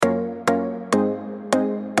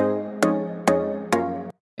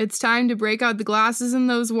It's time to break out the glasses and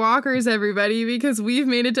those walkers, everybody, because we've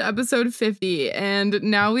made it to episode 50. And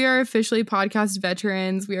now we are officially podcast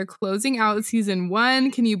veterans. We are closing out season 1.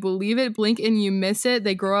 Can you believe it? Blink and you miss it.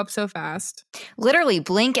 They grow up so fast. Literally,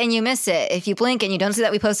 blink and you miss it. If you blink and you don't see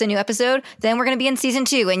that we post a new episode, then we're going to be in season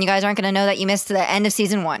 2, and you guys aren't going to know that you missed the end of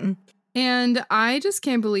season 1. And I just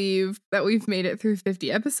can't believe that we've made it through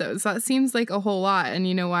 50 episodes. That seems like a whole lot. And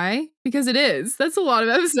you know why? Because it is. That's a lot of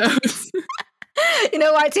episodes. You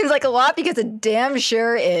know why it seems like a lot? Because it damn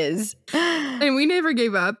sure is. And we never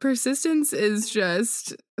gave up. Persistence is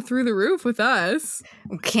just through the roof with us.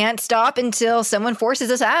 We can't stop until someone forces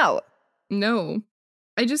us out. No.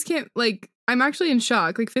 I just can't, I'm actually in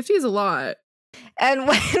shock. 50 is a lot. And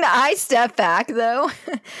when I step back, though,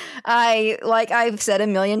 I've said a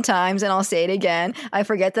million times, and I'll say it again, I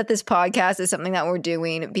forget that this podcast is something that we're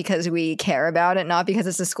doing because we care about it, not because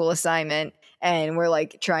it's a school assignment, and we're,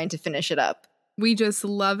 trying to finish it up. We just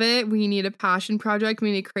love it. We need a passion project.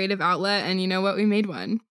 We need a creative outlet. And you know what? We made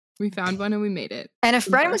one. We found one and we made it. And a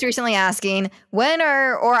friend was recently asking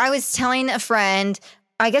or I was telling a friend,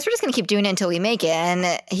 I guess we're just going to keep doing it until we make it.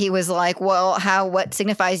 And he was like, well, what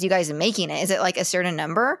signifies you guys making it? Is it a certain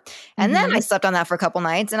number? And then I slept on that for a couple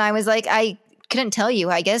nights and I was like, I couldn't tell you.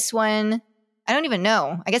 I guess I don't even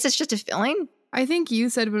know. I guess it's just a feeling. I think you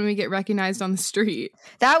said when we get recognized on the street.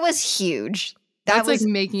 That was huge. That's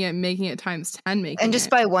making it times 10. And just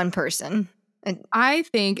by one person. I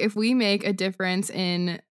think if we make a difference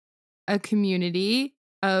in a community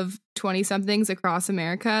of 20-somethings across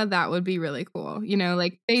America, that would be really cool.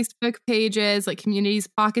 Facebook pages, communities,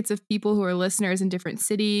 pockets of people who are listeners in different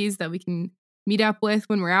cities that we can meet up with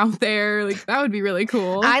when we're out there. That would be really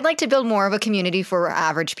cool. I'd like to build more of a community for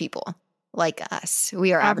average people like us.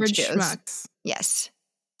 We are average Joes. Schmucks. Yes.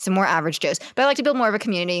 Some more average Joes. But I'd like to build more of a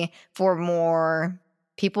community for more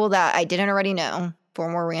people that I didn't already know, for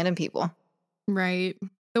more random people. Right.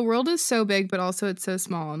 The world is so big, but also it's so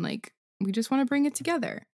small. And we just want to bring it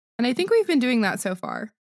together. And I think we've been doing that so far.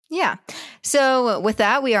 Yeah. So with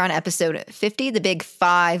that, we are on episode 50, the big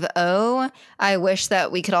 5-0. I wish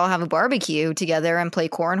that we could all have a barbecue together and play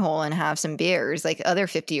cornhole and have some beers like other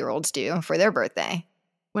 50-year-olds do for their birthday.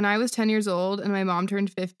 When I was 10 years old and my mom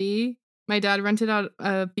turned 50, my dad rented out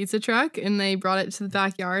a pizza truck and they brought it to the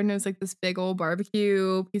backyard and it was this big old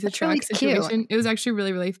barbecue pizza truck really situation. Cute. It was actually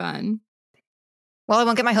really, really fun. Well, I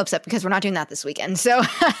won't get my hopes up because we're not doing that this weekend. So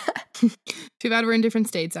too bad we're in different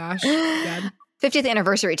states, Ash. 50th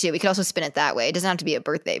anniversary too. We could also spin it that way. It doesn't have to be a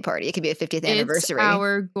birthday party. It could be a 50th anniversary. It's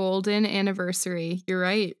our golden anniversary. You're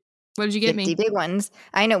right. What did you get 50 me? Big ones.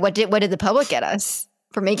 I know. What did the public get us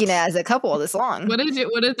for making it as a couple this long? What did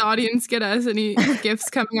the audience get us? Any gifts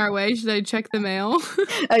coming our way? Should I check the mail?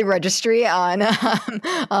 A registry on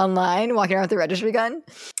online, walking around with a registry gun.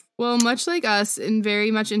 Well, much like us, and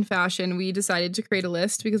very much in fashion, we decided to create a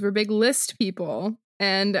list because we're big list people.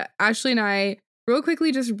 And Ashley and I real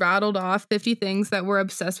quickly just rattled off 50 things that we're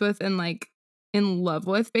obsessed with and in love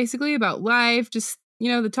with, basically, about life. Just,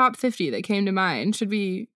 the top 50 that came to mind. Should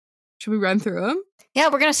we run through them? Yeah,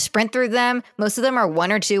 we're going to sprint through them. Most of them are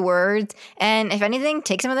 1 or 2 words. And if anything,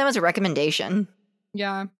 take some of them as a recommendation.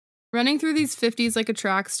 Yeah. Running through these 50s like a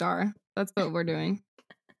track star. That's what we're doing.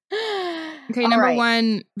 Okay, number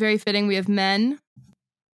 1, very fitting. We have men.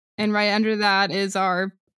 And right under that is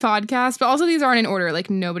our podcast. But also these aren't in order.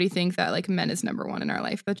 Nobody think that men is number 1 in our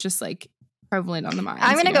life. That's just prevalent on the mind.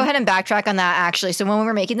 I'm going to go ahead and backtrack on that, actually. So when we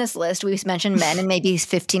were making this list, we mentioned men and maybe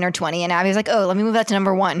 15 or 20. And Abby was like, oh, let me move that to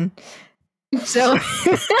number 1. So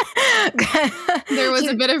there was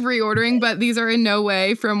a bit of reordering, but these are in no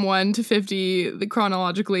way from 1 to 50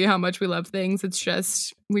 chronologically how much we love things. It's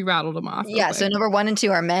just we rattled them off. Yeah, so number 1 and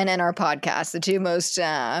 2 are men and our podcast, the 2 most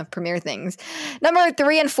premier things. Number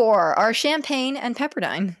 3 and 4 are champagne and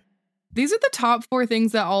Pepperdine. These are the top 4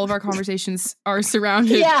 things that all of our conversations are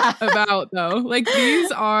surrounded about, though.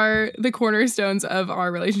 These are the cornerstones of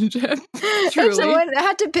our relationship. Truly. If someone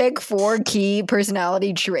had to pick 4 key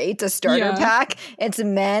personality traits, a starter pack, it's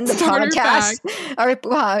men, the podcast.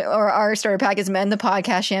 Our starter pack is men, the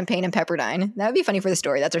podcast, champagne, and Pepperdine. That would be funny for the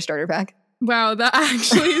story. That's our starter pack. Wow, that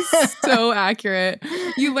actually is so accurate.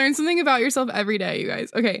 You learn something about yourself every day, you guys.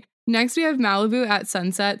 Okay, next we have Malibu at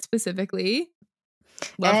sunset specifically.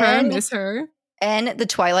 Love her, miss her. And the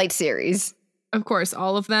Twilight series. Of course,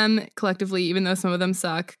 all of them collectively, even though some of them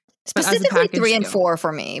suck. Specifically 3 and 4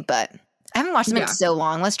 for me, but I haven't watched them in so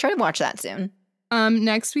long. Let's try to watch that soon.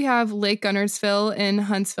 Next, we have Lake Gunnersville in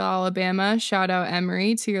Huntsville, Alabama. Shout out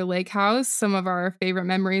Emery to your lake house. Some of our favorite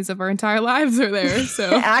memories of our entire lives are there.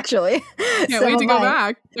 So actually, can't wait to go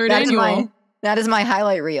back. 3rd annual. That is my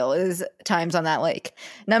highlight reel, is times on that lake.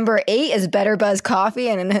 Number 8 is Better Buzz Coffee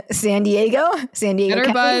in San Diego. Better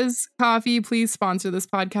County. Buzz Coffee, please sponsor this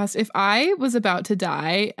podcast. If I was about to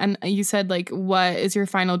die and you said, like, what is your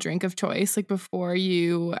final drink of choice, like, before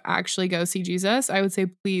you actually go see Jesus, I would say,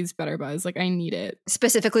 please, Better Buzz. Like, I need it.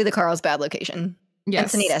 Specifically the Carlsbad location.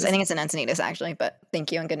 Yes. Encinitas. I think it's in Encinitas, actually, but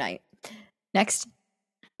thank you and good night.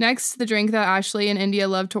 Next, the drink that Ashley and India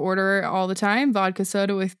love to order all the time, vodka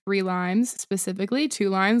soda with 3 limes, specifically 2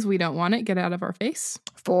 limes. We don't want it. Get out of our face.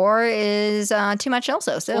 4 is too much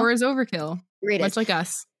also. So 4 is overkill. Read it. Much like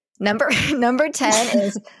us. Number 10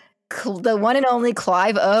 is the one and only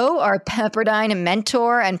Clive O, our Pepperdine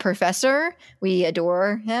mentor and professor. We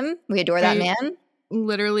adore him. We adore that man.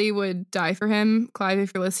 Literally would die for him. Clive,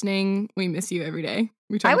 if you're listening, we miss you every day.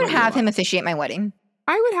 I would have him officiate my wedding.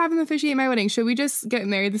 I would have him officiate my wedding. Should we just get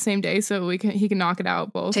married the same day so he can knock it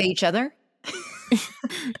out both to each other?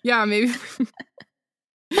 Yeah, maybe.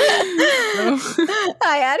 I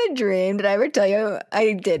had a dream. Did I ever tell you?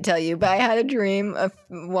 I did tell you, but I had a dream a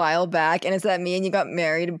while back, and it's that me and you got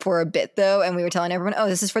married for a bit though, and we were telling everyone, "Oh,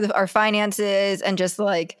 this is for our finances," and just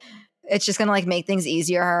like it's just gonna like make things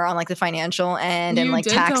easier on like the financial end and like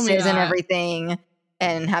taxes and everything.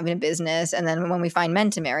 And having a business, and then when we find men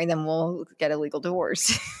to marry, then we'll get a legal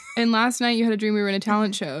divorce. And last night you had a dream we were in a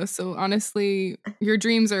talent show. So honestly, your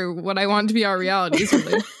dreams are what I want to be our realities.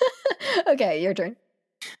 Really. Okay, your turn.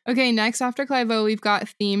 Okay, next after Clive O, we've got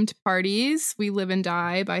themed parties. We live and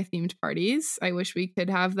die by themed parties. I wish we could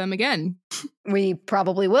have them again. We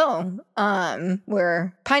probably will.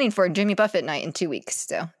 We're pining for Jimmy Buffett night in 2 weeks,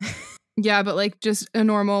 so. Yeah, but like just a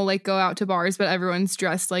normal, like go out to bars, but everyone's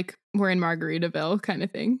dressed like we're in Margaritaville kind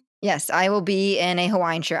of thing. Yes, I will be in a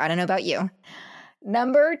Hawaiian shirt. I don't know about you.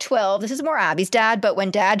 Number 12. This is more Abby's dad, but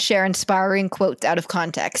when dads share inspiring quotes out of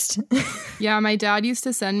context. Yeah, my dad used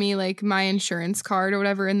to send me like my insurance card or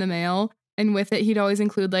whatever in the mail. And with it, he'd always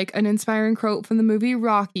include like an inspiring quote from the movie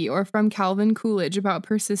Rocky or from Calvin Coolidge about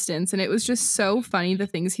persistence. And it was just so funny, the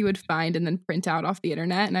things he would find and then print out off the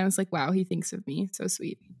internet. And I was like, wow, he thinks of me. So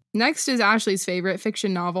sweet. Next is Ashley's favorite,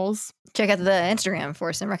 fiction novels. Check out the Instagram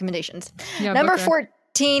for some recommendations. Yeah, Number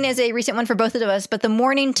 14 is a recent one for both of us, but the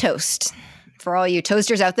morning toast. For all you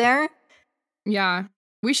toasters out there. Yeah.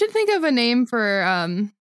 We should think of a name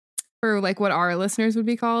for like what our listeners would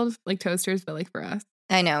be called. Like toasters, but like for us.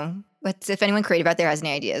 I know. But if anyone creative out there has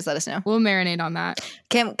any ideas, let us know. We'll marinate on that.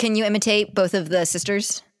 Can you imitate both of the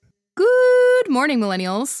sisters? Good morning,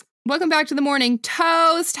 millennials. Welcome back to the Morning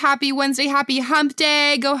Toast. Happy Wednesday. Happy hump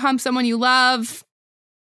day. Go hump someone you love.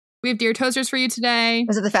 We have Dear Toasters for you today.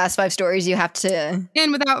 Those are the fast 5 stories you have to...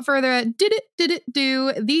 And without further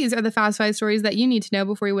ado, these are the fast 5 stories that you need to know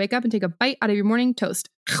before you wake up and take a bite out of your morning toast.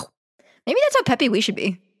 Maybe that's how peppy we should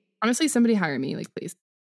be. Honestly, somebody hire me, like, please.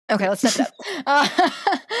 Okay, let's step it up.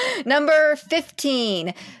 Number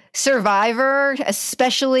 15, Survivor,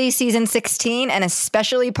 especially season 16, and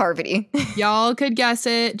especially Parvati. Y'all could guess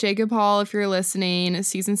it. Jacob Hall, if you're listening,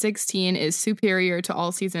 season 16 is superior to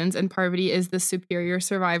all seasons, and Parvati is the superior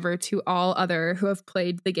survivor to all other who have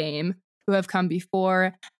played the game, who have come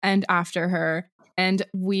before and after her. And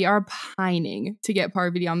we are pining to get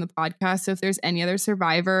Parvati on the podcast. So if there's any other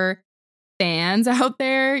Survivor fans out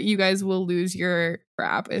there, you guys will lose your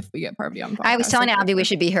crap if we get Parvati on the podcast. I was telling Abby we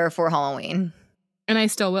should be her for Halloween. And I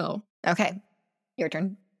still will. Okay. Your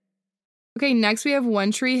turn. Okay, next we have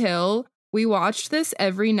One Tree Hill. We watched this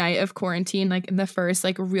every night of quarantine, like in the first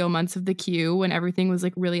like real months of the queue when everything was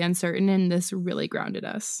like really uncertain, and this really grounded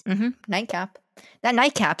us. Mm-hmm. Nightcap. That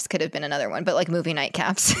nightcaps could have been another one, but like movie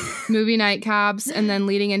nightcaps. Movie nightcaps. And then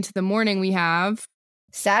leading into the morning, we have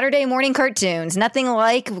Saturday morning cartoons. Nothing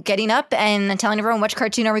like getting up and telling everyone which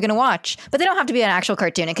cartoon are we going to watch. But they don't have to be an actual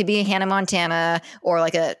cartoon. It could be Hannah Montana or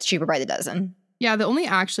like a Super Bride the Dozen. Yeah, the only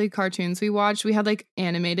actually cartoons we watched, we had like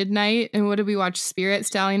animated night. And what did we watch? Spirit,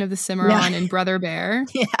 Stallion of the Cimarron, and Brother Bear.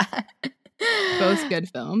 Yeah. Both good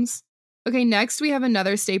films. Okay, next we have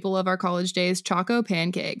another staple of our college days, Choco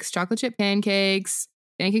pancakes. Chocolate chip pancakes,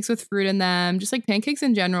 pancakes with fruit in them, just like pancakes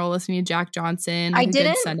in general, listening to Jack Johnson. I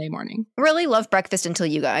didn't Sunday morning. Really love breakfast until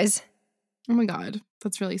you guys. Oh my God,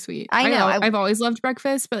 that's really sweet. I know. I've always loved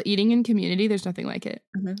breakfast, but eating in community, there's nothing like it.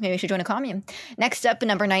 Mm-hmm. Maybe we should join a commune. Next up,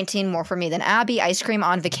 number 19, more for me than Abby, ice cream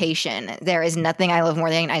on vacation. There is nothing I love more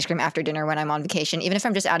than ice cream after dinner when I'm on vacation, even if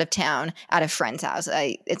I'm just out of town, at a friend's house.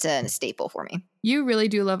 It's a staple for me. You really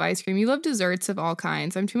do love ice cream. You love desserts of all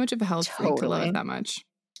kinds. I'm too much of a health freak to love it that much.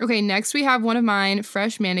 Okay, next we have one of mine,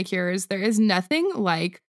 fresh manicures. There is nothing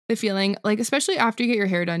like the feeling, like especially after you get your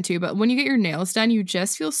hair done too, but when you get your nails done, you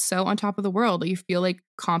just feel so on top of the world. You feel like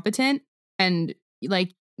competent and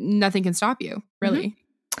like nothing can stop you, really.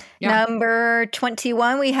 Mm-hmm. Yeah. Number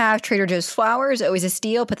 21, we have Trader Joe's flowers. Always a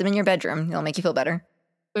steal. Put them in your bedroom. It'll make you feel better.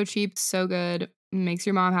 So cheap, so good. Makes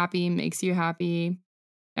your mom happy, makes you happy.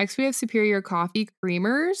 Next, we have Superior Coffee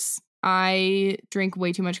Creamers. I drink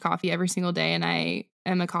way too much coffee every single day, and I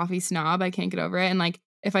am a coffee snob. I can't get over it. And like,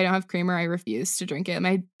 if I don't have creamer, I refuse to drink it.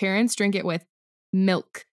 My parents drink it with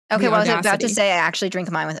milk. Okay, The well, I was about to audacity. say I actually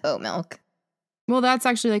drink mine with oat milk. Well, that's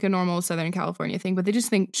actually like a normal Southern California thing, but they just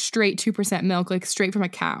think straight 2% milk, like straight from a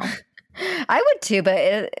cow. I would too,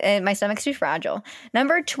 but my stomach's too fragile.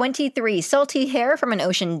 Number 23, salty hair from an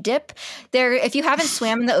ocean dip. There, if you haven't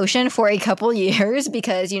swam in the ocean for a couple years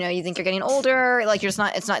because you think you're getting older, like it's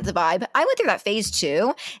not the vibe. I went through that phase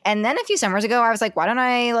too, and then a few summers ago, I was like, why don't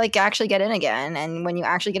I like actually get in again? And when you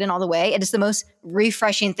actually get in all the way, it is the most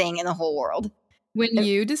refreshing thing in the whole world. When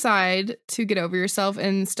you decide to get over yourself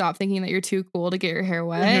and stop thinking that you're too cool to get your hair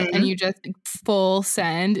wet and you just full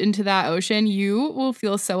send into that ocean, you will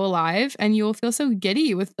feel so alive and you will feel so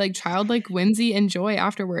giddy with like childlike whimsy and joy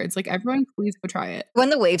afterwards. Like everyone, please go try it. When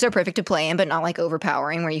the waves are perfect to play in, but not like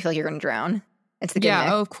overpowering where you feel like you're going to drown. It's the gimmick.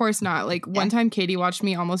 Yeah, of course not. Like one time Katie watched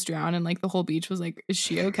me almost drown and like the whole beach was like, is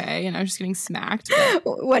she okay? And I was just getting smacked.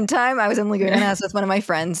 One time I was in Laguna Niguel with one of my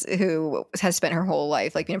friends who has spent her whole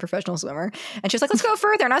life like being a professional swimmer. And she was like, let's go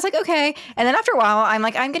further. And I was like, okay. And then after a while, I'm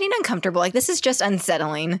like, I'm getting uncomfortable. Like, this is just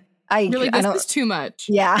unsettling. You're like, this is too much.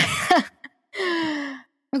 Yeah.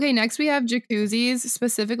 Okay, next we have jacuzzis,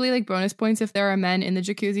 specifically like bonus points if there are men in the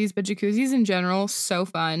jacuzzis, but jacuzzis in general, so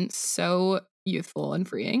fun, so youthful and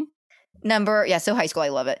freeing. So high school, I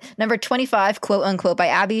love it. Number 25, quote unquote, by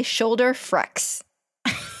Abby, shoulder frex.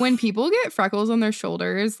 When people get freckles on their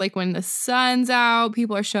shoulders, like when the sun's out,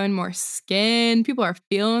 people are showing more skin, people are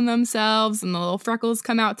feeling themselves, and the little freckles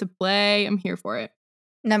come out to play. I'm here for it.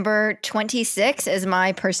 Number 26 is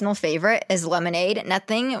my personal favorite, is lemonade.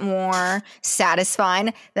 Nothing more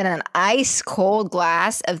satisfying than an ice cold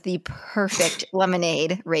glass of the perfect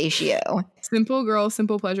lemonade ratio. Simple girl,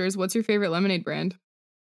 simple pleasures. What's your favorite lemonade brand?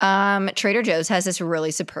 Trader Joe's has this really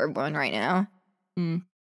superb one right now.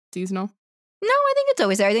 Seasonal? No, I think it's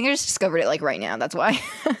always there. I think I just discovered it like right now. That's why.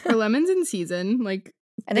 Are lemons in season? Like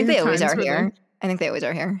I think they always are here. I think they always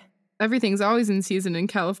are here. Everything's always in season in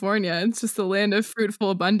California. It's just the land of fruitful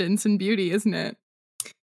abundance and beauty, isn't it?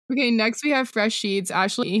 Okay, next we have fresh sheets.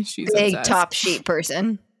 Ashley, she's big obsessed. top sheet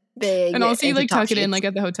person. Big. And also you like tuck sheets. it in like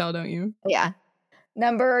at the hotel, don't you? Yeah.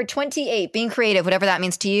 Number 28, being creative, whatever that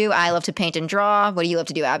means to you. I love to paint and draw. What do you love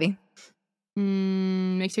to do, Abby?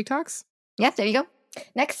 Make TikToks? Yeah, there you go.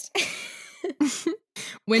 Next.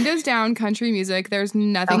 Windows down country music. There's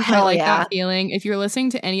nothing quite like that feeling. If you're listening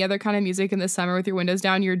to any other kind of music in the summer with your windows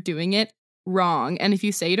down, you're doing it wrong. And if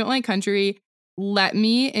you say you don't like country, let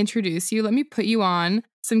me introduce you. Let me put you on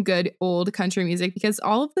some good old country music, because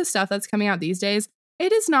all of the stuff that's coming out these days, it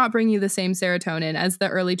does not bring you the same serotonin as the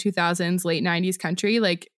early 2000s, late 90s country.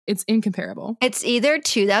 Like, it's incomparable. It's either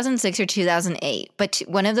 2006 or 2008, but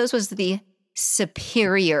one of those was the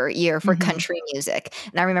superior year for country music.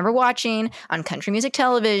 And I remember watching on country music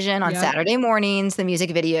television on Saturday mornings the music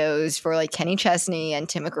videos for like Kenny Chesney and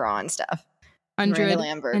Tim McGraw and stuff.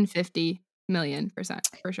 150 million%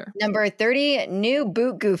 for sure. Number 30, new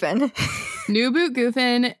boot goofing. New boot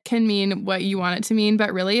goofing can mean what you want it to mean,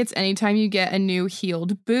 but really it's anytime you get a new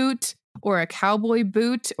heeled boot or a cowboy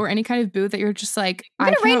boot or any kind of boot that you're just like,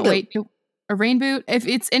 I can't wait to. A rain boot. If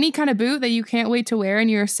it's any kind of boot that you can't wait to wear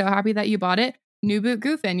and you're so happy that you bought it, new boot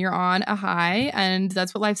goofing. You're on a high, and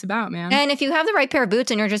that's what life's about, man. And if you have the right pair of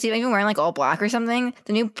boots and you're just even wearing like all black or something,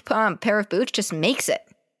 the new pair of boots just makes it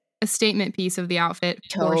a statement piece of the outfit.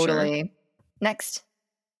 Totally. Sure.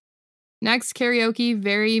 Next, karaoke,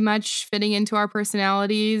 very much fitting into our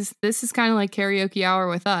personalities. This is kind of like karaoke hour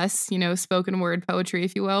with us, spoken word poetry,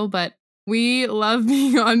 if you will, but we love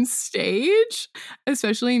being on stage,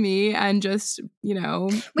 especially me, and just,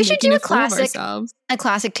 we should do a classic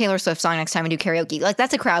Taylor Swift song next time we do karaoke. Like,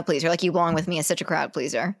 that's a crowd pleaser. Like, You Belong With Me is such a crowd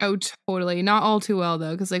pleaser. Oh, totally. Not all too well,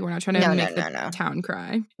 though, because like we're not trying to make the town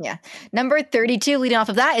cry. Yeah. Number 32, leading off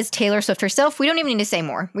of that, is Taylor Swift herself. We don't even need to say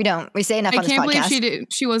more. We don't. We say enough on this podcast. I can't believe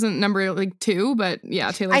she wasn't number like 2, but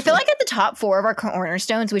yeah, Taylor Swift. I feel like at the top 4 of our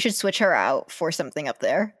cornerstones, we should switch her out for something up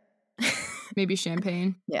there. Maybe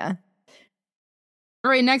Champagne. Yeah. All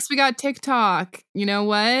right, next we got TikTok. You know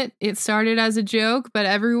what? It started as a joke, but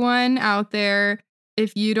everyone out there,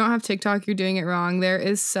 if you don't have TikTok, you're doing it wrong. There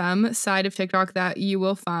is some side of TikTok that you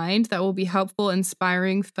will find that will be helpful,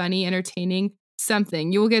 inspiring, funny, entertaining,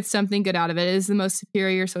 something. You will get something good out of it. It is the most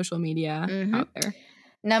superior social media out there.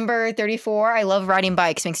 Number 34, I love riding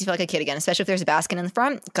bikes. Makes me feel like a kid again, especially if there's a basket in the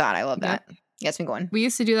front. God, I love that. Gets me going. We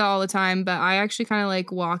used to do that all the time, but I actually kind of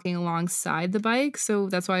like walking alongside the bike. So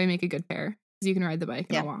that's why we make a good pair. Because you can ride the bike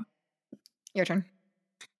and I'll walk. Your turn.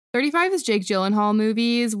 35 is Jake Gyllenhaal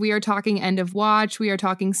movies. We are talking End of Watch. We are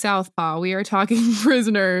talking Southpaw. We are talking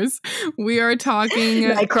Prisoners. We are talking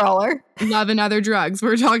Nightcrawler. Love and Other Drugs.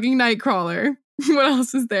 We're talking Nightcrawler. What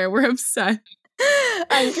else is there? We're upset.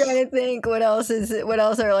 I'm trying to think what else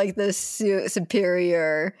are like the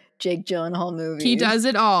superior Jake Gyllenhaal movies. He does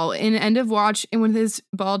it all. In End of Watch, and with his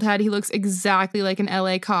bald head, he looks exactly like an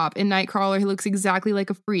LA cop. In Nightcrawler, he looks exactly like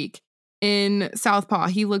a freak. In Southpaw,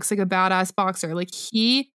 he looks like a badass boxer. Like,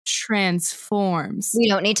 he transforms. We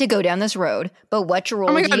don't need to go down this road, but which role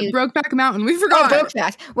Brokeback Mountain. We forgot. Oh,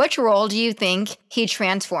 Brokeback. Which role do you think he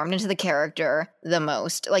transformed into the character the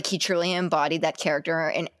most? Like, he truly embodied that character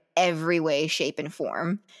in every way, shape, and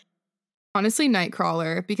form. Honestly,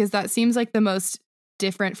 Nightcrawler, because that seems like the most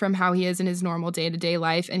different from how he is in his normal day-to-day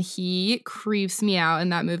life, and he creeps me out in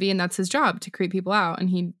that movie, and that's his job, to creep people out,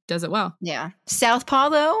 and he does it well. Yeah. Southpaw,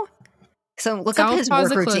 though? So look up his work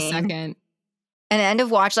routine. Close second. And End of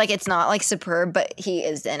Watch, like, it's not like superb, but he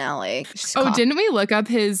is in LA. Didn't we look up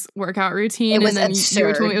his workout routine? It was absurd. You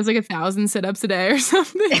were told me it was like 1,000 sit-ups a day or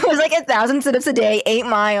something. It was like 1,000 sit-ups a day, 8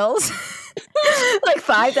 miles, like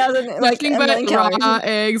 5,000. Nothing but raw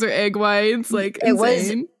eggs or egg whites. Like, it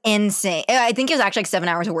was insane. I think it was actually like 7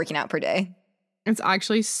 hours of working out per day. It's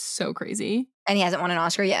actually so crazy. And he hasn't won an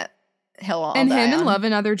Oscar yet. And him in Love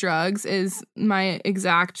and Other Drugs is my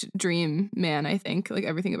exact dream man, I think. Like,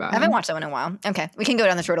 everything about him. I haven't watched that one in a while. Okay, we can go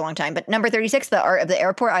down this road a long time. But number 36, The Art of the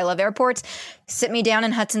Airport. I love airports. Sit me down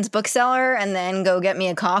in Hudson's bookseller and then go get me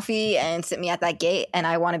a coffee and sit me at that gate. And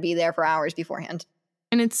I want to be there for hours beforehand.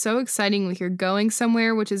 And it's so exciting. Like, you're going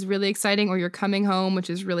somewhere, which is really exciting, or you're coming home,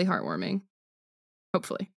 which is really heartwarming.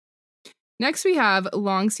 Hopefully. Next, we have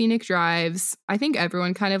Long Scenic Drives. I think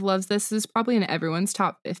everyone kind of loves this. This is probably in everyone's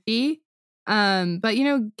top 50. But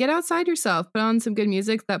get outside yourself, put on some good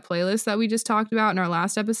music, that playlist that we just talked about in our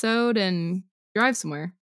last episode, and drive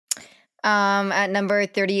somewhere. At number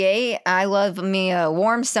 38, I love me a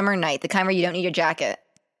warm summer night, the kind where you don't need a jacket.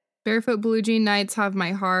 Barefoot blue jean nights have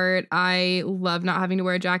my heart. I love not having to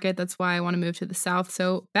wear a jacket. That's why I want to move to the South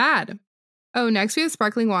so bad. Oh, next we have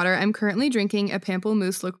sparkling water. I'm currently drinking a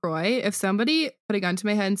Pamplemousse LaCroix. If somebody put a gun to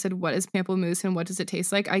my head and said, what is Pamplemousse and what does it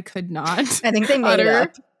taste like? I could not. I think they made it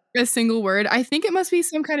up. A single word. I think it must be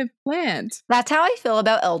some kind of plant. That's how I feel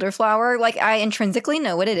about elderflower. Like, I intrinsically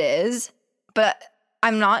know what it is, but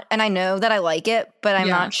I'm not, and I know that I like it, but I'm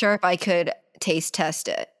not sure if I could taste test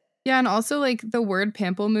it. Yeah, and also, like, the word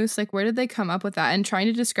pamplemousse, like, where did they come up with that? And trying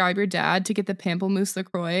to describe your dad to get the Pamplemousse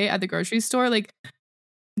LaCroix at the grocery store, like,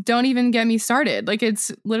 don't even get me started. Like,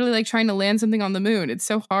 it's literally like trying to land something on the moon. It's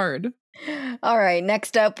so hard. All right,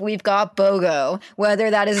 next up, we've got BOGO.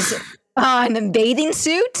 Whether that is on bathing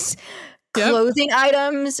suits, clothing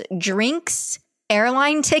items, drinks,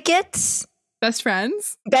 airline tickets. Best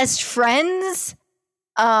friends.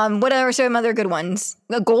 What are some other good ones?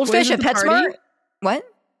 The Goldfish at PetSmart. What?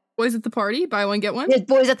 Boys at the party, buy one, get one. Yeah,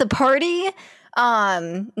 boys at the party.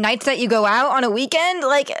 Nights that you go out on a weekend.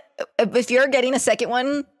 Like, if you're getting a second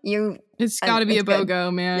one, it's got to be a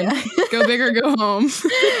BOGO, man. Yeah. Go big or go home.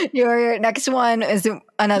 Your next one is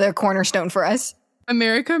another cornerstone for us.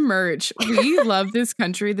 America merch. We love this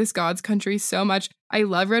country, this God's country, so much. I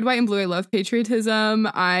love red, white, and blue. I love patriotism.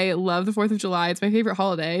 I love the 4th of July. It's my favorite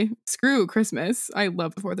holiday. Screw Christmas. I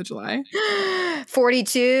love the 4th of July.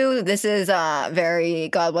 42. This is very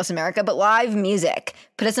God bless America, but live music.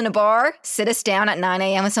 Put us in a bar, sit us down at 9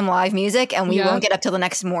 a.m. with some live music, and we won't get up till the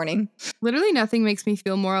next morning. Literally nothing makes me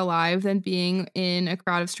feel more alive than being in a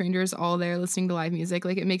crowd of strangers all there listening to live music.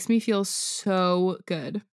 Like, it makes me feel so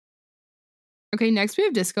good. Okay, next we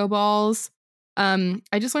have disco balls.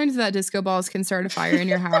 I just learned that disco balls can start a fire in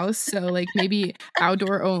your house. So, like, maybe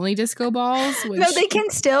outdoor only disco balls. No, they can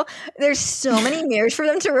still. There's so many mirrors for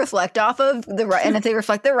them to reflect off of and if they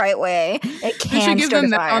reflect the right way, it can should give start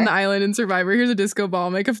them a fire. On the island in Survivor. Here's a disco ball,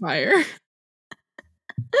 make a fire.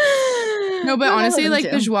 No, but honestly, like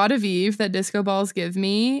the joie de vivre that disco balls give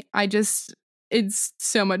me, it's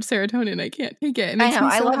so much serotonin. I can't take it. I know.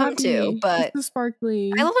 I love them too, but it's so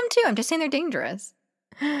sparkly. I love them too. I'm just saying they're dangerous.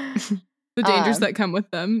 The dangers that come with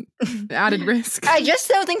them, the added risk. I just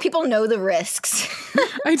don't think people know the risks.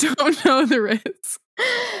 I don't know the risks.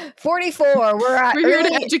 44. We're here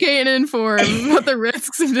to educate and inform about the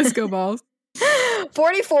risks of disco balls.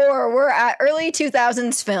 44. We're at early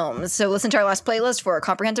 2000s films. So listen to our last playlist for a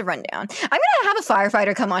comprehensive rundown. I'm gonna have a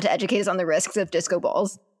firefighter come on to educate us on the risks of disco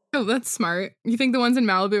balls. Oh, that's smart. You think the ones in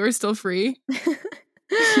Malibu are still free?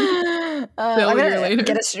 I'm year gonna later.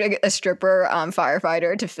 get a stripper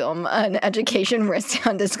firefighter to film an education risk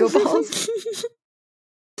on disco balls.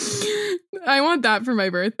 I want that for my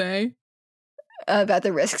birthday. About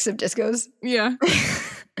the risks of discos. Yeah.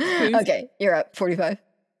 Okay, you're up. 45.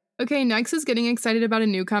 Okay, next is getting excited about a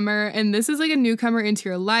newcomer. And this is like a newcomer into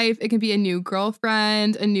your life. It can be a new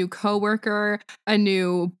girlfriend, a new coworker, a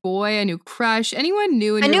new boy, a new crush, anyone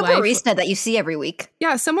new in A your new life. barista that you see every week.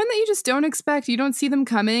 Yeah, someone that you just don't expect. You don't see them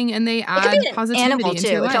coming and they It could add be an positivity animal into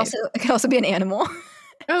too. your life. It could also be an animal.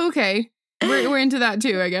 Oh, okay. We're into that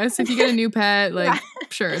too, I guess. If you get a new pet, like,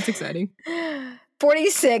 sure, it's exciting.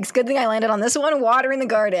 46. Good thing I landed on this one. Watering the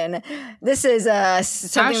garden. This is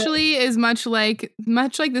something Ashley is much like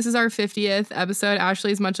this is our 50th episode.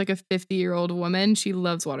 Ashley is much like a 50-year-old woman. She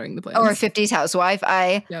loves watering the plants. or a 50s housewife.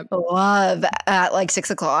 I love at like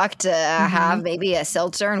 6 o'clock to have maybe a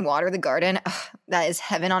seltzer and water the garden. Ugh, that is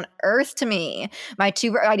heaven on earth to me. My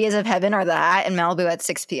two ideas of heaven are that and Malibu at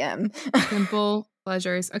 6 p.m. Simple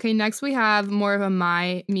pleasures. Okay, next we have more of a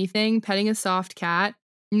me thing, petting a soft cat.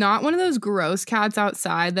 Not one of those gross cats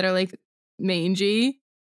outside that are like mangy,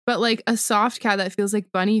 but like a soft cat that feels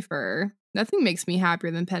like bunny fur. Nothing makes me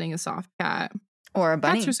happier than petting a soft cat. Or a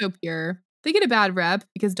bunny. Cats are so pure. They get a bad rep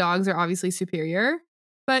because dogs are obviously superior.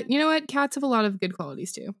 But you know what? Cats have a lot of good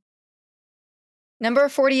qualities too. Number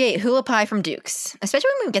 48, hula pie from Duke's.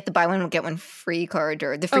 Especially when we get the buy one, get one free card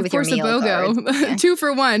or the free with your meal Of course, a card. Yeah. 2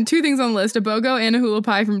 for 1. 2 things on the list, a BOGO and a hula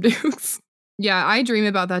pie from Duke's. Yeah, I dream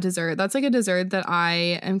about that dessert. That's like a dessert that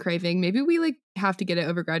I am craving. Maybe we like have to get it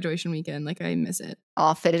over graduation weekend. Like I miss it.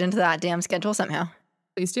 I'll fit it into that damn schedule somehow.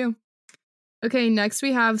 Please do. Okay, next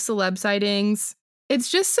we have celeb sightings.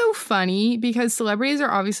 It's just so funny because celebrities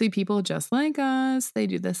are obviously people just like us. They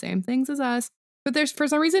do the same things as us. But there's for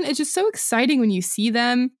some reason, it's just so exciting when you see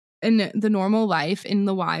them in the normal life in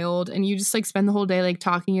the wild and you just like spend the whole day like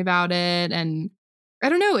talking about it. And I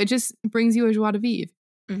don't know, it just brings you a joie de vivre.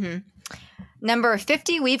 Mm-hmm. Number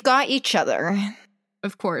 50, we've got each other.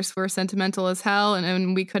 Of course, we're sentimental as hell,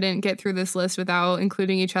 and we couldn't get through this list without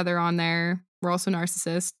including each other on there. We're also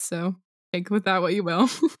narcissists, so take with that what you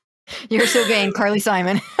will. You're so vain, Carly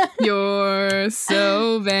Simon. You're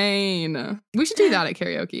so vain. We should do that at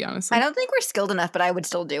karaoke, honestly. I don't think we're skilled enough, but I would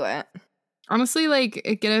still do it. Honestly,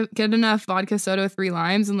 like, get enough vodka soda with 3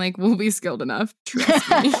 limes, and, like, we'll be skilled enough. Trust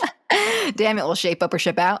me. Damn it, we'll shape up or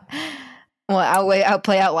ship out. We'll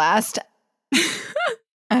outplay, outlast.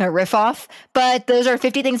 And a riff off. But those are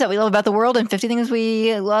 50 things that we love about the world and 50 things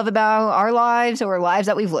we love about our lives or lives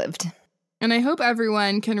that we've lived. And I hope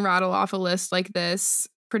everyone can rattle off a list like this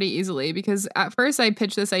pretty easily because at first I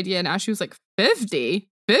pitched this idea and Ashley was like, 50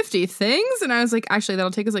 things? And I was like, actually,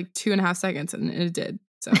 that'll take us like 2.5 seconds. And it did.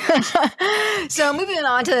 So, so moving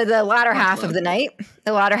on to the latter half of the night,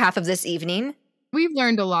 the latter half of this evening. We've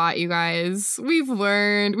learned a lot, you guys. We've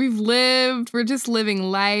lived. We're just living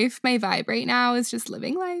life. My vibe right now is just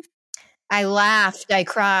living life. I laughed. I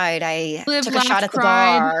cried. I took a shot at the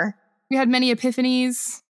cried. bar. We had many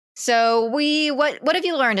epiphanies. So what have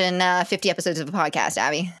you learned in 50 episodes of a podcast,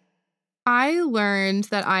 Abby? I learned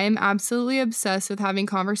that I am absolutely obsessed with having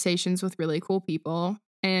conversations with really cool people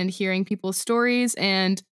and hearing people's stories.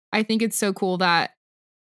 And I think it's so cool that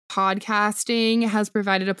podcasting has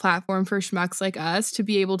provided a platform for schmucks like us to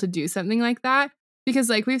be able to do something like that. Because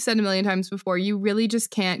like we've said a million times before, you really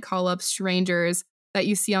just can't call up strangers that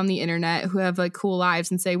you see on the internet who have like cool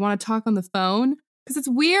lives and say, want to talk on the phone? Because it's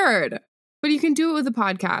weird. But you can do it with a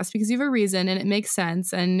podcast because you have a reason and it makes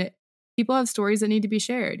sense. And people have stories that need to be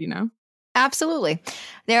shared, you know? Absolutely.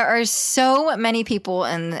 There are so many people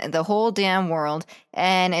in the whole damn world,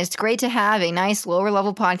 and it's great to have a nice lower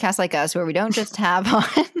level podcast like us where we don't just have on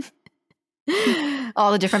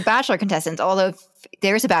all the different Bachelor contestants, although if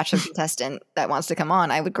there's a Bachelor contestant that wants to come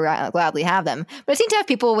on, I would gladly have them. But I seem to have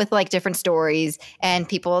people with like different stories and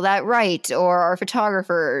people that write or are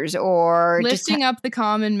photographers or lifting up the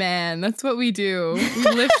common man. That's what we do. We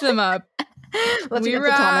lift them up. We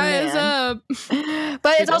rise up.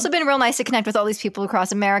 But it's also been real nice to connect with all these people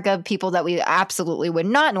across America, people that we absolutely would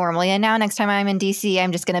not normally. And now next time I'm in DC,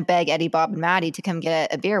 I'm just going to beg Eddie, Bob, and Maddie to come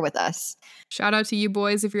get a beer with us. Shout out to you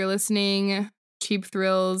boys if you're listening. Cheap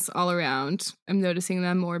thrills all around. I'm noticing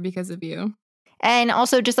them more because of you. And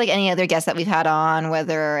also just like any other guests that we've had on,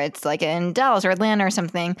 whether it's like in Dallas or Atlanta or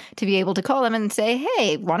something, to be able to call them and say,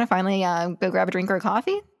 hey, want to finally go grab a drink or a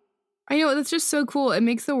coffee? I know, that's just so cool. It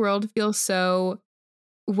makes the world feel so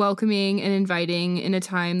welcoming and inviting in a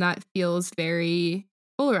time that feels very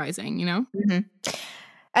polarizing, you know? Mm-hmm.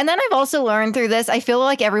 And then I've also learned through this, I feel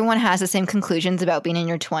like everyone has the same conclusions about being in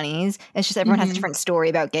your 20s. It's just everyone has a different story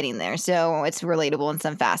about getting there. So it's relatable in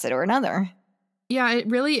some facet or another. Yeah, it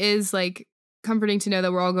really is like comforting to know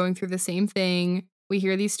that we're all going through the same thing. We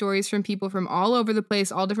hear these stories from people from all over the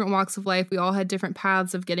place, all different walks of life. We all had different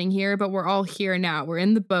paths of getting here, but we're all here now. We're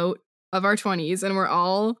in the boat of our 20s and we're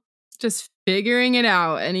all just figuring it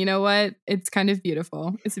out. And you know what? It's kind of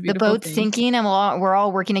beautiful. It's a The beautiful boat's thing. sinking and we're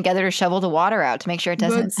all working together to shovel the water out to make sure it The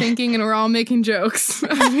doesn't. boat's sinking and we're all making jokes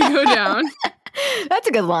as we go down. That's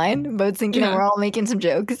a good line. Boat sinking and Yeah. we're all making some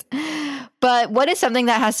jokes. But what is something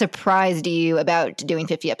that has surprised you about doing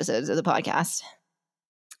 50 episodes of the podcast?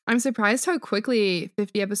 I'm surprised how quickly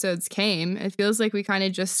 50 episodes came. It feels like we kind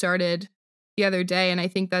of just started the other day. And I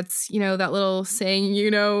think that's, that little saying,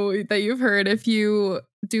 that you've heard, if you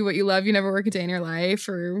do what you love, you never work a day in your life,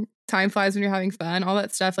 or time flies when you're having fun, all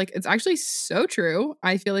that stuff. Like, it's actually so true.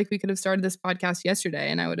 I feel like we could have started this podcast yesterday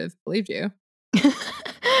and I would have believed you.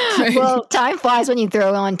 Well, time flies when you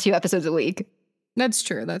throw on 2 episodes a week. That's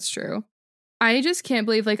true. That's true. I just can't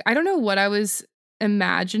believe, I don't know what I was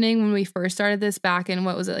imagining when we first started this back in,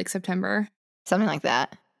 what was it, like September? Something like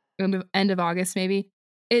that. End of August, maybe.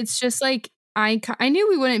 It's just like, I knew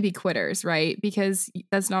we wouldn't be quitters, right? Because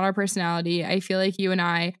that's not our personality. I feel like you and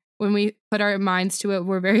I, when we put our minds to it,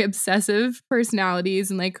 we're very obsessive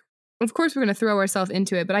personalities. And of course, we're going to throw ourselves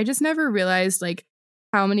into it. But I just never realized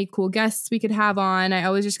how many cool guests we could have on. I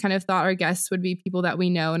always just kind of thought our guests would be people that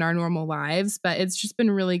we know in our normal lives. But it's just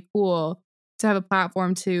been really cool to have a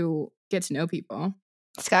platform to get to know people.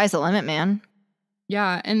 Sky's the limit, man.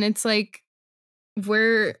 Yeah. And it's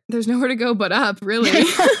there's nowhere to go but up, really.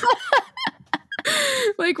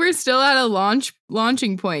 We're still at a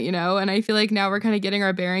launching point, and I feel like now we're kind of getting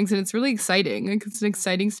our bearings and it's really exciting. It's an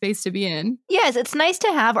exciting space to be in. Yes, it's nice to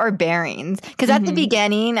have our bearings because at the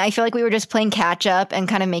beginning, I feel like we were just playing catch up and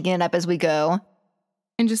kind of making it up as we go.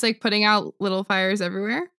 And just putting out little fires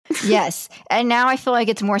everywhere. Yes. And now I feel like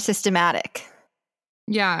it's more systematic.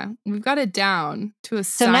 Yeah, we've got it down to a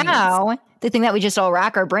science. So now the thing that we just all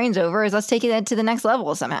rack our brains over is let's take it to the next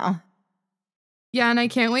level somehow. Yeah, and I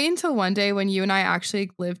can't wait until one day when you and I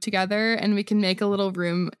actually live together and we can make a little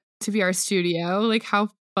room to be our studio. How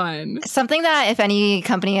fun. Something that if any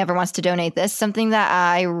company ever wants to donate this, something that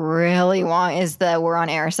I really want is the We're on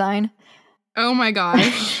Air sign. Oh my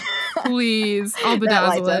gosh. Please. I'll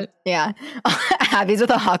bedazzle it. Yeah. Abby's with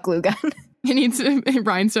a hot glue gun. It needs to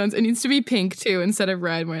rhinestones. It needs to be pink too instead of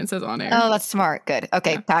red when it says on air. Oh, that's smart. Good.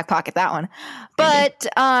 Okay, back pocket that one. But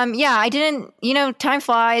yeah, I didn't. Time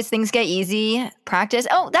flies. Things get easy. Practice.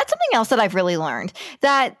 Oh, that's something else that I've really learned.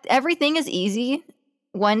 That everything is easy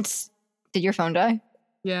once. Did your phone die?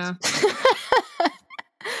 Yeah.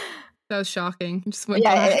 That was shocking. It just went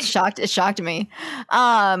Yeah, it shocked me.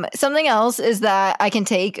 Something else is that I can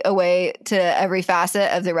take away to every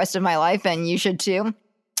facet of the rest of my life, and you should too.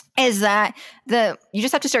 Is that you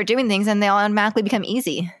just have to start doing things and they'll automatically become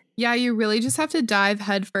easy. Yeah, you really just have to dive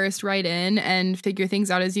headfirst right in and figure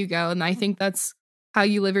things out as you go. And I think that's how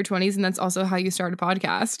you live your 20s. And that's also how you start a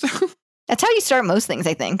podcast. That's how you start most things,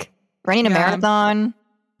 I think. Running a marathon,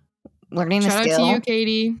 learning the skill. Shout out to you,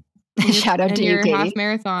 Katie. Shout out to you, Katie. Half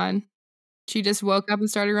marathon. She just woke up and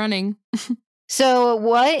started running. So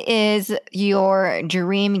what is your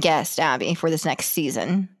dream guest, Abby, for this next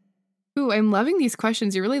season? Ooh, I'm loving these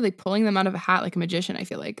questions. You're really pulling them out of a hat like a magician, I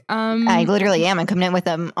feel like. I literally am. I'm coming in with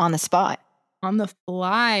them on the spot. On the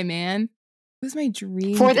fly, man. Who's my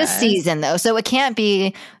dream for guest? this season, though? So it can't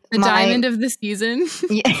be the diamond of the season.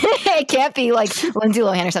 It can't be like Lindsay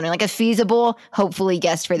Lohan or something. Like a feasible, hopefully,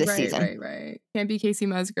 guest for this season. Right. Can't be Casey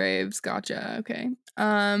Musgraves. Gotcha. Okay.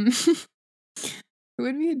 Who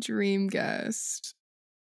would be a dream guest?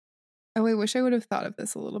 Oh, I wish I would have thought of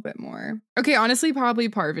this a little bit more. Okay, honestly, probably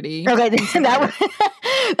Parvati. Okay, that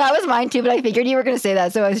was mine too, but I figured you were going to say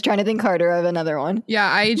that, so I was trying to think harder of another one.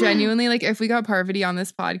 Yeah, I genuinely, if we got Parvati on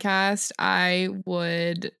this podcast, I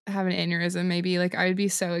would have an aneurysm maybe. I would be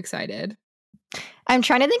so excited. I'm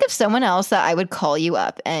trying to think of someone else that I would call you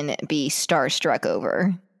up and be starstruck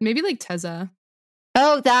over. Maybe Tezza.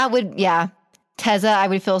 Oh, that would, yeah. Tezza, I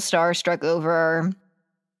would feel starstruck over.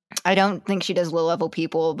 I don't think she does low-level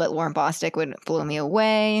people, but Lauren Bostic would blow me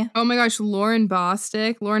away. Oh my gosh, Lauren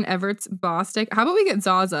Everts Bostic. How about we get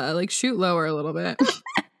Zaza? Shoot lower a little bit.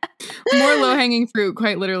 More low-hanging fruit,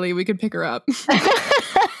 quite literally. We could pick her up.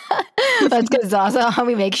 Let's get Zaza on.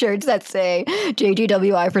 We make shirts that say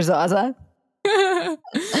JGWI for Zaza.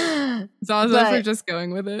 Zaza for just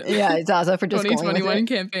going with it. Yeah, Zaza for just going with it. 2021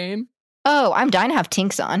 campaign. Oh, I'm dying to have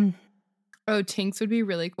Tinks on. Oh, Tinks would be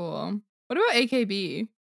really cool. What about AKB?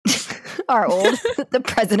 The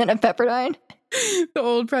president of Pepperdine. The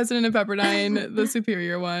old president of Pepperdine, the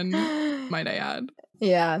superior one, might I add.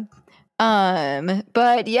 Yeah.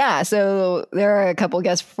 But yeah, so there are a couple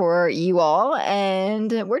guests for you all,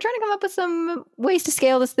 and we're trying to come up with some ways to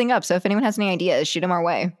scale this thing up. So if anyone has any ideas, shoot them our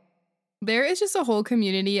way. There is just a whole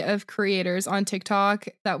community of creators on TikTok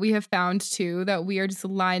that we have found too, that we are just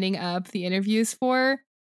lining up the interviews for.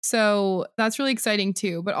 So that's really exciting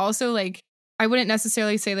too. But also, like, I wouldn't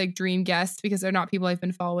necessarily say like dream guests because they're not people I've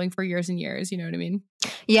been following for years and years. You know what I mean?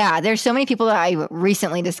 Yeah, there's so many people that I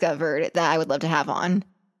recently discovered that I would love to have on.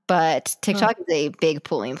 But TikTok is a big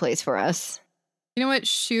pulling place for us. You know what?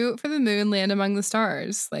 Shoot for the moon, land among the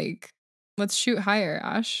stars. Like, let's shoot higher,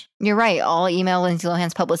 Ash. You're right. I'll email Lindsay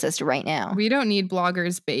Lohan's publicist right now. We don't need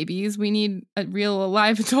bloggers' babies. We need real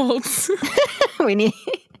live adults. we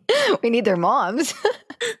need their moms.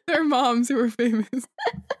 Their moms who are famous.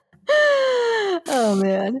 Oh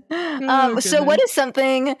man. So what is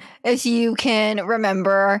something, if you can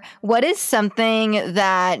remember, what is something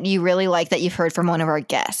that you really like that you've heard from one of our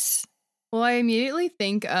guests? Well, I immediately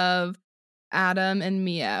think of Adam and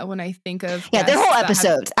Mia when I think of their whole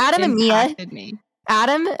episodes. Adam and Mia.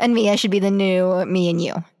 Adam and Mia should be the new Me and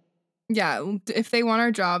You. Yeah, if they want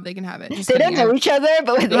our job, they can have it. They don't know each other,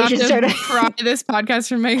 but they should start pry this podcast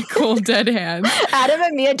from my cold dead hands. Adam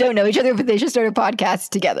and Mia don't know each other, but they should start a podcast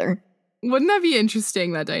together. Wouldn't that be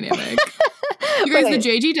interesting, that dynamic? You guys, the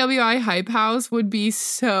JGWI Hype House would be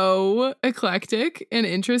so eclectic and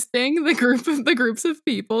interesting. The groups of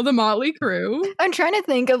people, the motley crew. I'm trying to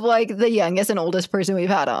think of like the youngest and oldest person we've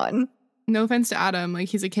had on. No offense to Adam, like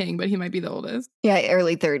he's a king, but he might be the oldest. Yeah,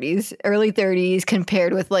 early 30s. Early 30s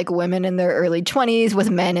compared with like women in their early 20s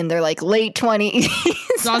with men in their like late 20s.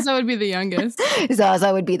 Zaza would be the youngest.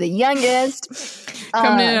 Zaza would be the youngest.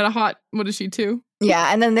 Coming in at a hot, what is she, 2?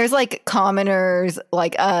 Yeah, and then there's like commoners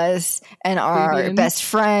like us and our best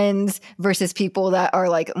friends versus people that are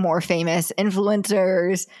like more famous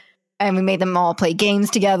influencers. And we made them all play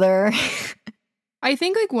games together. I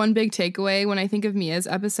think like one big takeaway when I think of Mia's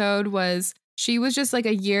episode was she was just like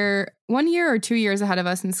 1 year or 2 years ahead of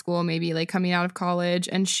us in school, maybe like coming out of college,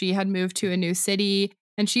 and she had moved to a new city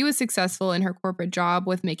and she was successful in her corporate job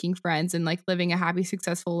with making friends and like living a happy,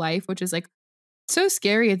 successful life, which is like so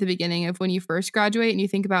scary at the beginning of when you first graduate and you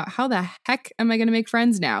think about how the heck am I going to make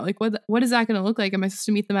friends now? Like what is that going to look like? Am I supposed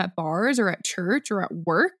to meet them at bars or at church or at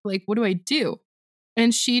work? Like, what do I do?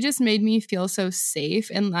 And she just made me feel so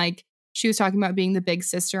safe, and like, she was talking about being the big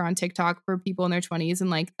sister on TikTok for people in their 20s. And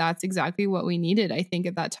like, that's exactly what we needed. I think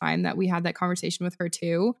at that time that we had that conversation with her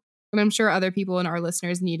too. And I'm sure other people and our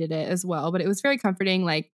listeners needed it as well. But it was very comforting,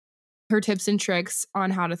 like her tips and tricks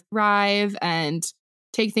on how to thrive and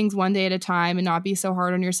take things one day at a time and not be so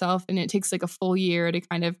hard on yourself. And it takes like a full year to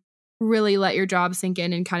kind of really let your job sink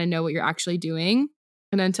in and kind of know what you're actually doing.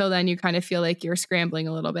 And until then, you kind of feel like you're scrambling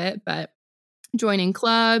a little bit. But joining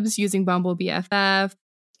clubs, using Bumble BFF,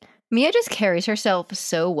 Mia just carries herself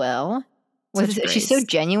so well. She's so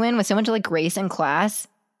genuine with so much like grace and class.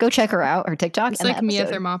 Go check her out, her TikTok. It's like Mia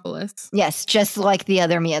Thermopolis. Yes, just like the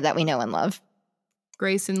other Mia that we know and love.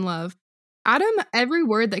 Grace and love. Adam, every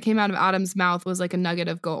word that came out of Adam's mouth was like a nugget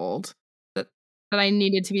of gold that I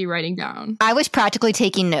needed to be writing down. I was practically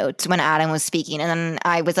taking notes when Adam was speaking, and then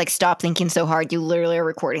I was like, stop thinking so hard. You literally are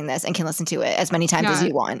recording this and can listen to it as many times as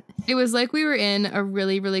you want. It was like we were in a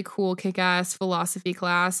really, really cool kick-ass philosophy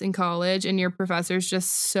class in college, and your professor's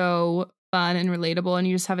just so fun and relatable, and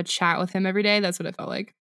you just have a chat with him every day. That's what it felt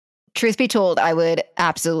like. Truth be told, I would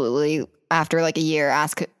absolutely, after like a year,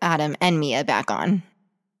 ask Adam and Mia back on.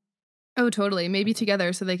 Oh, totally. Maybe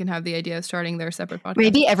together so they can have the idea of starting their separate podcast.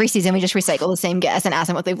 Maybe every season we just recycle the same guests and ask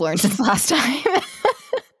them what they've learned since last time.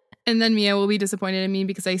 And then Mia will be disappointed in me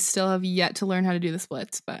because I still have yet to learn how to do the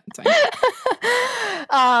splits, but it's fine.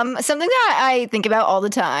 Something that I think about all the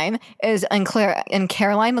time is in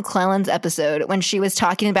Caroline McClellan's episode when she was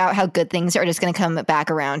talking about how good things are just going to come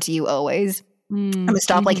back around to you always. And to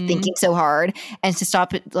stop like thinking so hard and to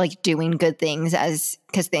stop like doing good things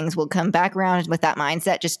because things will come back around with that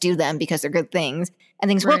mindset. Just do them because they're good things and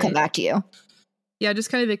things will come back to you. Yeah, just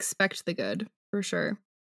kind of expect the good for sure.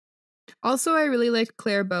 Also, I really liked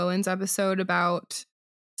Claire Bowen's episode about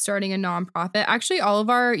starting a nonprofit. Actually, all of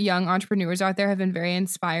our young entrepreneurs out there have been very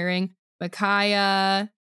inspiring. Micaiah,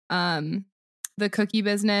 the cookie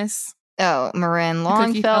business. Oh, Marin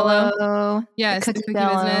Longfellow. Yes, the cookie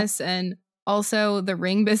business. And also the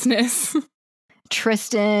ring business.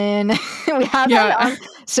 Tristan. We have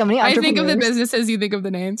so many entrepreneurs. I think of the businesses, you think of the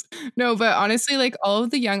names. No, but honestly, like all of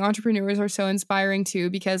the young entrepreneurs are so inspiring too,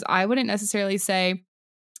 because I wouldn't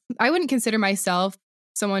consider myself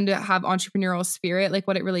someone to have entrepreneurial spirit, like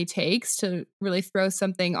what it really takes to really throw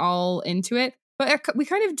something all into it. But we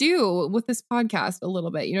kind of do with this podcast a little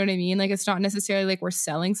bit. You know what I mean? Like it's not necessarily like we're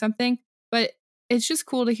selling something. But it's just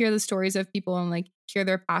cool to hear the stories of people and like hear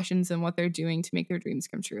their passions and what they're doing to make their dreams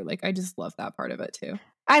come true. Like I just love that part of it too.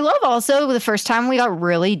 I love also the first time we got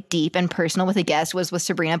really deep and personal with a guest was with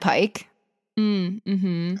Sabrina Pike.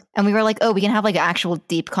 Mm-hmm. And we were like, oh, we can have like actual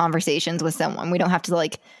deep conversations with someone. We don't have to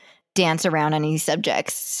like dance around any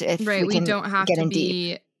subjects. If Right. We can don't have get to in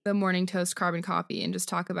be deep. the morning toast carbon copy and just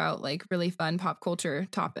talk about like really fun pop culture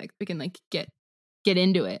topics. We can like get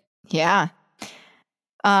into it. Yeah.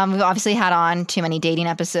 We've obviously had on too many dating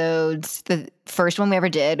episodes. The first one we ever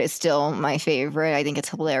did is still my favorite. I think it's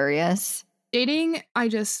hilarious. Dating,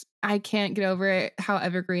 I can't get over it how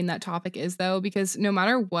evergreen that topic is though, because no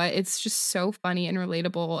matter what, it's just so funny and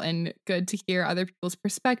relatable and good to hear other people's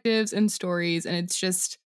perspectives and stories. And it's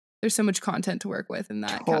just, there's so much content to work with in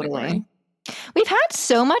that category. We've had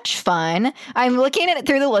so much fun. I'm looking at it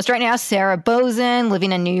through the list right now. Sarah Bozen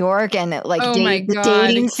living in New York and like the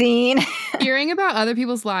dating scene. Hearing about other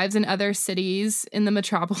people's lives in other cities in the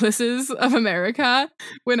metropolises of America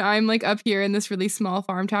when I'm like up here in this really small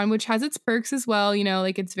farm town, which has its perks as well, you know,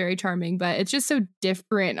 like it's very charming, but it's just so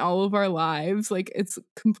different all of our lives. Like it's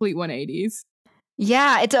complete 180s.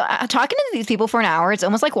 Yeah, it's talking to these people for an hour. It's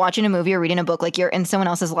almost like watching a movie or reading a book, like you're in someone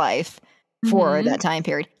else's life for that time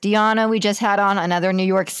period. Deanna, we just had on another New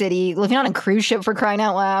York City, living on a cruise ship for crying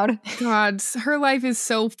out loud. God, her life is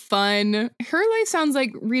so fun. Her life sounds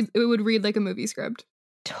like it would read like a movie script.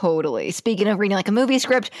 Totally. Speaking of reading like a movie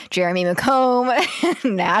script, Jeremy McComb,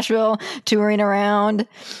 Nashville, touring around.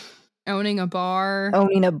 Owning a bar,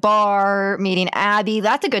 meeting Abby.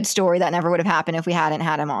 That's a good story that never would have happened if we hadn't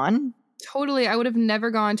had him on. Totally. I would have never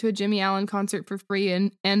gone to a Jimmy Allen concert for free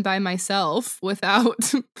and by myself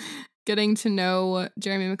without getting to know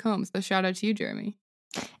Jeremy McComb. So shout out to you, Jeremy.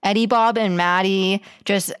 Eddie, Bob, and Maddie,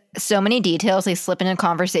 just so many details. They slip in a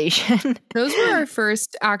conversation. Those were our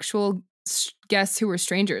first actual guests who were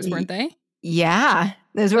strangers, weren't they? Yeah.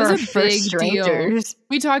 Those were our first strangers. Deal.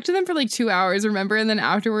 We talked to them for like 2 hours, remember? And then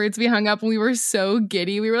afterwards we hung up and we were so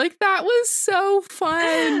giddy. We were like, that was so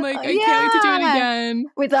fun. Like, I can't wait to do it again.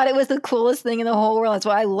 We thought it was the coolest thing in the whole world. That's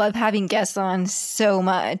why I love having guests on so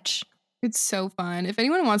much. It's so fun. If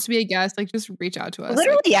anyone wants to be a guest, like just reach out to us.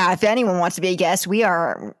 Literally, yeah. If anyone wants to be a guest, we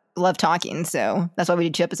love talking. So that's why we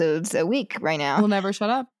do 2 episodes a week right now. We'll never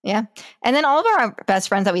shut up. Yeah. And then all of our best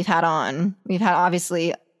friends that we've had on, we've had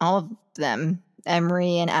obviously all of them,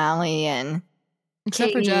 Emery and Allie and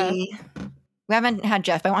except Katie. for Jeff. We haven't had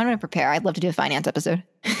Jeff, but I wanted to prepare. I'd love to do a finance episode.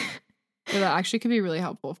 Yeah, that actually could be really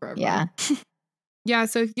helpful for everyone. Yeah. Yeah,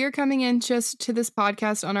 so if you're coming in just to this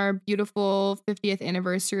podcast on our beautiful 50th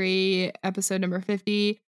anniversary, episode number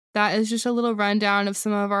 50, that is just a little rundown of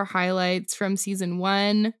some of our highlights from season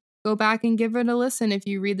 1. Go back and give it a listen. If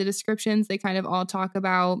you read the descriptions, they kind of all talk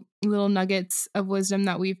about little nuggets of wisdom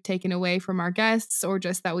that we've taken away from our guests or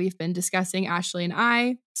just that we've been discussing, Ashley and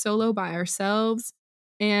I, solo by ourselves.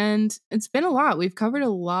 And it's been a lot. We've covered a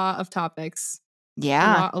lot of topics.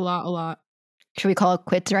 Yeah. A lot. Should we call it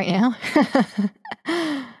quits right now?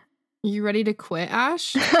 You ready to quit,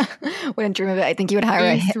 Ash? Wouldn't dream of it. I think you would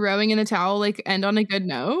hire throwing in a towel, like end on a good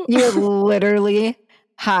note. You would literally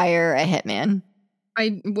hire a hitman.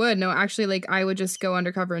 I would. No, actually, like I would just go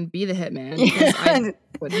undercover and be the hitman because I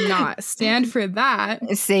would not stand for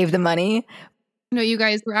that. Save the money. No, you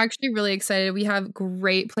guys, we're actually really excited. We have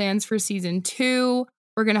great plans for season 2.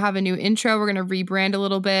 We're going to have a new intro. We're going to rebrand a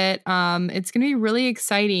little bit. It's going to be really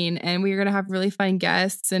exciting and we're going to have really fun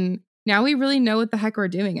guests. And now we really know what the heck we're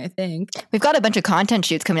doing, I think. We've got a bunch of content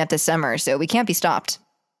shoots coming up this summer, so we can't be stopped.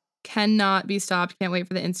 Cannot be stopped. Can't wait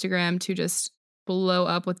for the Instagram to just blow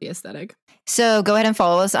up with the aesthetic. So go ahead and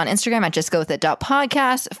follow us on Instagram at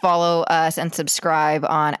justgowithit.podcast. Follow us and subscribe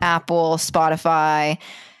on Apple, Spotify,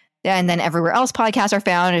 and then everywhere else podcasts are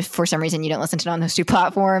found. If for some reason you don't listen to it on those 2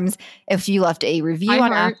 platforms, if you left a review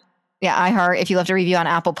on iHeart, if you left a review on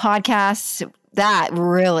Apple Podcasts, that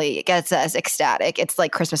really gets us ecstatic. It's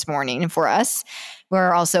like Christmas morning for us.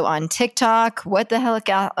 We're also on TikTok. What the hell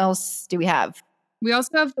else do we have? We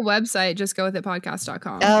also have the website,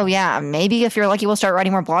 justgowithitpodcast.com. Oh, yeah. Maybe if you're lucky, we'll start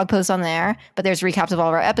writing more blog posts on there. But there's recaps of all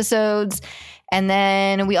of our episodes. And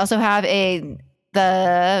then we also have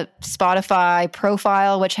the Spotify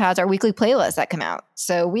profile, which has our weekly playlists that come out.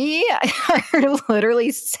 So we are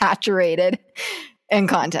literally saturated in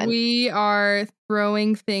content. We are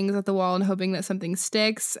throwing things at the wall and hoping that something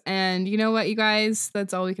sticks. And you know what, you guys?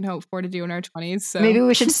 That's all we can hope for to do in our 20s. So maybe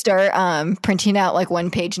we should start printing out like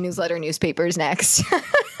 1-page newsletter newspapers next. Oh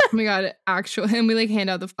my God, actually. And we like hand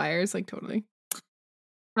out the flyers, like totally.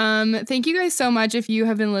 Thank you guys so much if you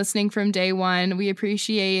have been listening from day one. We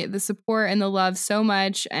appreciate the support and the love so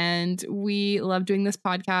much. And we love doing this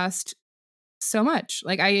podcast so much.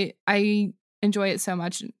 Like I enjoy it so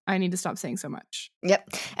much. I need to stop saying so much. Yep.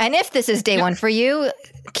 And if this is day one for you,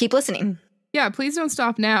 keep listening. Yeah, please don't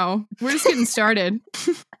stop now. We're just getting started.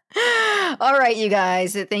 All right, you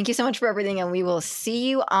guys. Thank you so much for everything, and we will see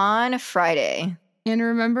you on Friday. And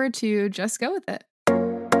remember to just go with it.